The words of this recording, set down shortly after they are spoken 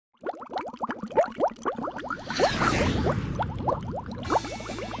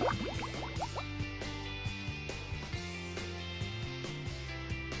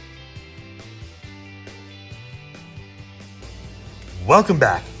Welcome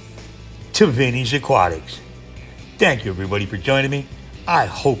back to Vinny's Aquatics. Thank you everybody for joining me. I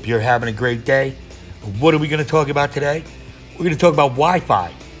hope you're having a great day. What are we going to talk about today? We're going to talk about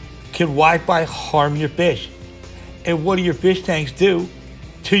Wi-Fi. Can Wi-Fi harm your fish? And what do your fish tanks do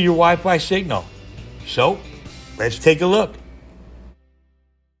to your Wi-Fi signal? So, let's take a look.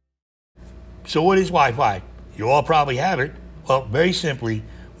 So what is Wi-Fi? You all probably have it. Well, very simply,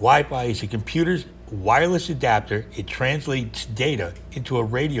 Wi-Fi is a computer's wireless adapter. It translates data into a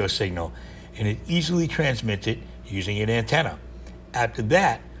radio signal and it easily transmits it using an antenna. After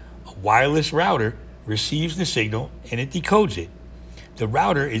that, a wireless router receives the signal and it decodes it. The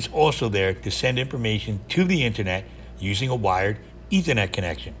router is also there to send information to the internet using a wired Ethernet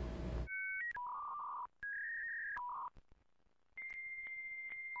connection.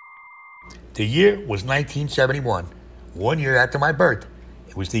 The year was 1971, 1 year after my birth.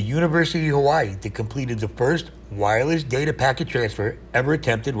 It was the University of Hawaii that completed the first wireless data packet transfer ever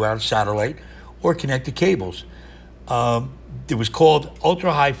attempted without satellite or connected cables. It was called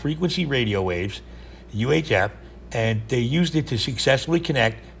ultra-high frequency radio waves, UHF, and they used it to successfully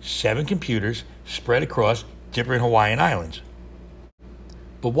connect 7 computers spread across different Hawaiian islands.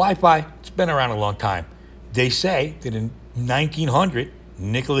 But Wi-Fi, it's been around a long time. They say that in 1900,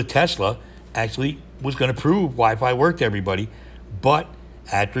 Nikola Tesla actually was going to prove Wi-Fi worked to everybody, but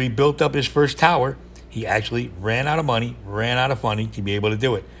after he built up his first tower, he actually ran out of money, ran out of funding to be able to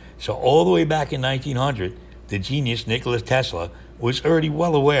do it. So all the way back in 1900, the genius Nikola Tesla was already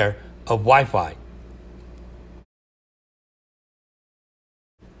well aware of Wi-Fi.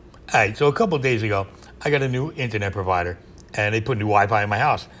 All right, so a couple of days ago, I got a new internet provider, and they put new Wi-Fi in my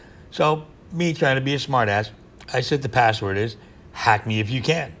house. So me trying to be a smartass, I said the password is, hack me if you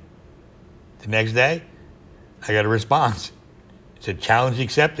can. The next day, I got a response. It said, challenge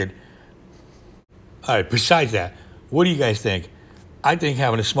accepted. All right, besides that, what do you guys think? I think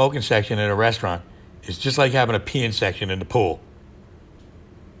having a smoking section in a restaurant is just like having a peeing section in the pool.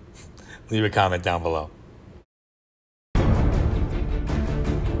 Leave a comment down below.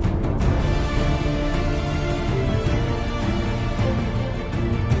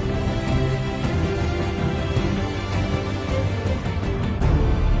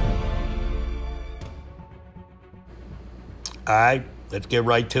 All right, let's get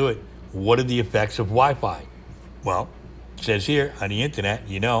right to it. What are the effects of Wi-Fi? Well, it says here on the internet,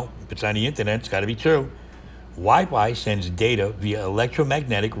 you know, if it's on the internet, it's got to be true. Wi-Fi sends data via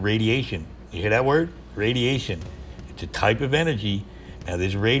electromagnetic radiation. You hear that word? Radiation. It's a type of energy. Now,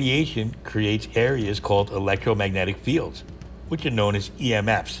 this radiation creates areas called electromagnetic fields, which are known as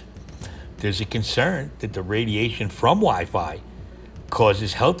EMFs. There's a concern that the radiation from Wi-Fi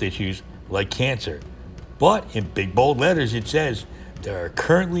causes health issues like cancer. But in big bold letters, it says there are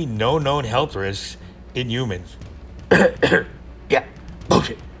currently no known health risks in humans. Yeah,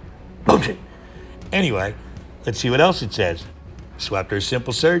 bullshit. Anyway, let's see what else it says. So after a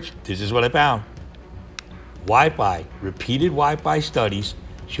simple search, this is what I found. Wi-Fi, repeated Wi-Fi studies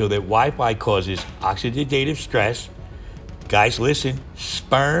show that Wi-Fi causes oxidative stress, guys listen,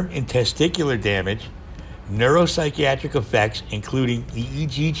 sperm and testicular damage, neuropsychiatric effects including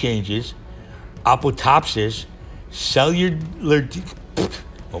EEG changes, apoptosis, cellular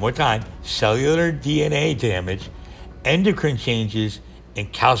DNA damage, endocrine changes,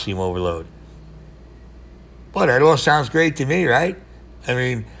 and calcium overload. Well, that all sounds great to me, right? I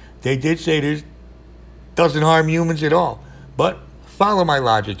mean, they did say this doesn't harm humans at all. But follow my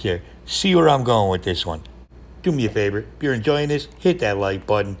logic here. See where I'm going with this one. Do me a favor. If you're enjoying this, hit that like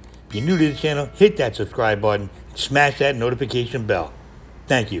button. If you're new to the channel, hit that subscribe button. And smash that notification bell.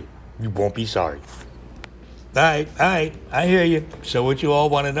 Thank you. You won't be sorry. All right, I hear you. So what you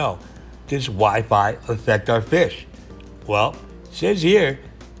all want to know, does Wi-Fi affect our fish? Well, it says here,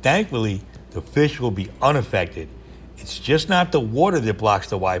 thankfully, the fish will be unaffected. It's just not the water that blocks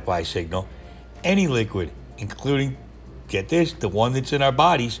the Wi-Fi signal. Any liquid, including, get this, the one that's in our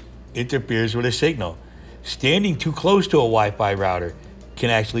bodies, interferes with a signal. Standing too close to a Wi-Fi router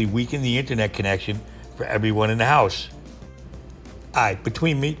can actually weaken the internet connection for everyone in the house. All right,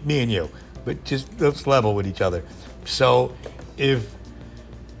 between me and you, but just let's level with each other. So if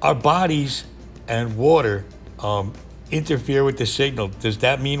our bodies and water interfere with the signal, does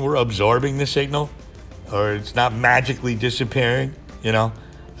that mean we're absorbing the signal? Or it's not magically disappearing, you know?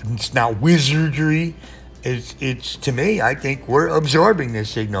 It's not wizardry. It's to me, I think we're absorbing this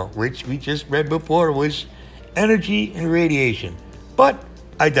signal, which we just read before was energy and radiation. But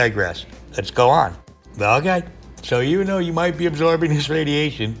I digress. Let's go on. Okay. So even though you might be absorbing this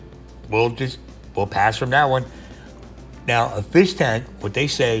radiation, we'll pass from that one. Now, a fish tank, what they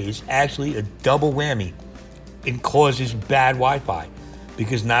say, is actually a double whammy. It causes bad Wi-Fi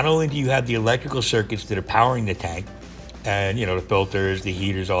because not only do you have the electrical circuits that are powering the tank, and the filters, the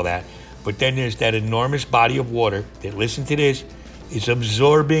heaters, all that, but then there's that enormous body of water that, listen to this, is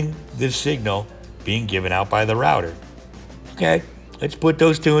absorbing the signal being given out by the router. Okay, let's put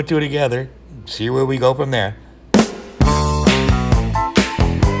those two and two together, see where we go from there.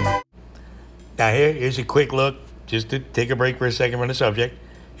 Now here's a quick look, just to take a break for a second from the subject.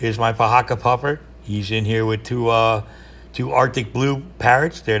 Here's my Fahaka puffer. He's in here with two Arctic blue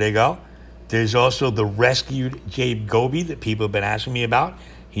parrots. There they go. There's also the rescued Jade Goby that people have been asking me about.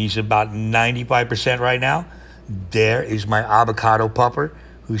 He's about 95% right now. There is my avocado pupper,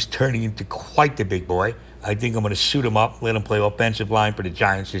 who's turning into quite the big boy. I think I'm going to suit him up, let him play offensive line for the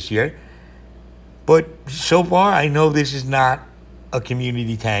Giants this year. But so far, I know this is not a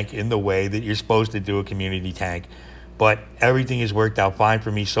community tank in the way that you're supposed to do a community tank. But everything has worked out fine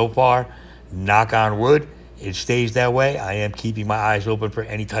for me so far. Knock on wood, it stays that way. I am keeping my eyes open for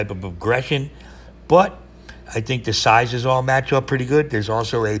any type of aggression. But I think the sizes all match up pretty good. There's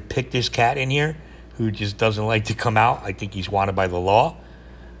also a Pictus cat in here who just doesn't like to come out. I think he's wanted by the law.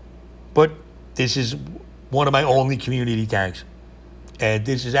 But this is one of my only community tanks. And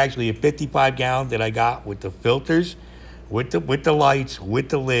this is actually a 55-gallon that I got with the filters, with the lights, with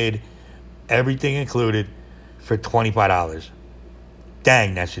the lid, everything included for $25.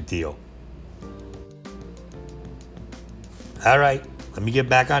 Dang, that's a deal. All right, let me get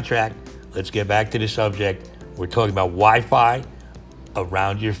back on track. Let's get back to the subject. We're talking about Wi-Fi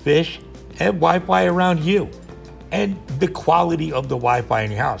around your fish and Wi-Fi around you and the quality of the Wi-Fi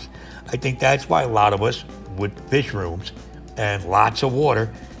in your house. I think that's why a lot of us with fish rooms and lots of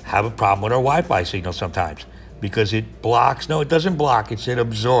water have a problem with our Wi-Fi signal sometimes because it blocks. No, it doesn't block. It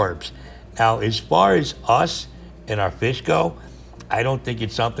absorbs. Now, as far as us and our fish go, I don't think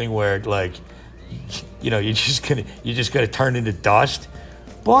it's something where like, you're just gonna turn into dust.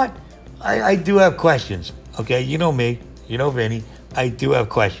 But I do have questions. Okay, you know me, you know Vinny. I do have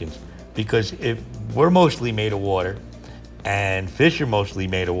questions because if we're mostly made of water and fish are mostly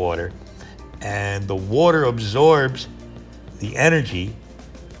made of water and the water absorbs the energy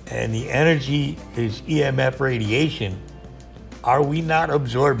and the energy is EMF radiation, are we not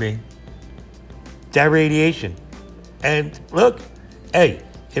absorbing that radiation? And look, hey,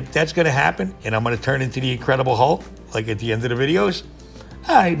 if that's going to happen and I'm going to turn into the Incredible Hulk, like at the end of the videos,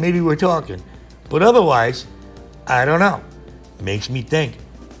 all right, maybe we're talking. But otherwise, I don't know. Makes me think.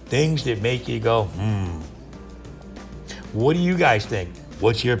 Things that make you go, What do you guys think?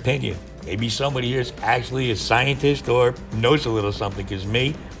 What's your opinion? Maybe somebody here is actually a scientist or knows a little something, because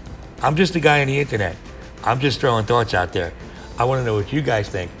me, I'm just a guy on the internet. I'm just throwing thoughts out there. I want to know what you guys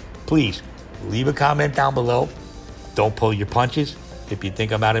think. Please, leave a comment down below. Don't pull your punches. If you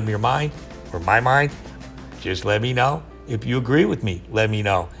think I'm out of your mind or my mind, just let me know. If you agree with me, let me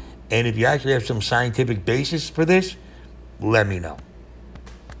know. And if you actually have some scientific basis for this, let me know.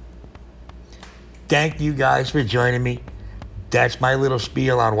 Thank you guys for joining me. That's my little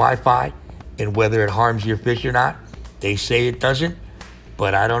spiel on Wi-Fi and whether it harms your fish or not. They say it doesn't,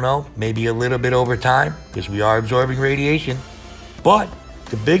 but I don't know, maybe a little bit over time because we are absorbing radiation. But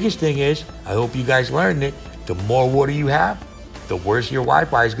the biggest thing is, I hope you guys learned it, the more water you have, the worse your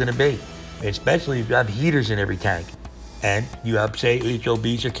Wi-Fi is going to be, especially if you have heaters in every tank and you have, say,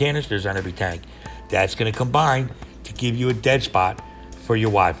 HOBs or canisters on every tank. That's going to combine to give you a dead spot for your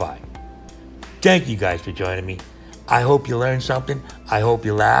Wi-Fi. Thank you guys for joining me. I hope you learned something. I hope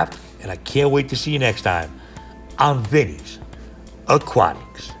you laughed, and I can't wait to see you next time on Vinny's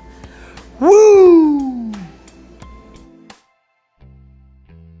Aquatics. Woo!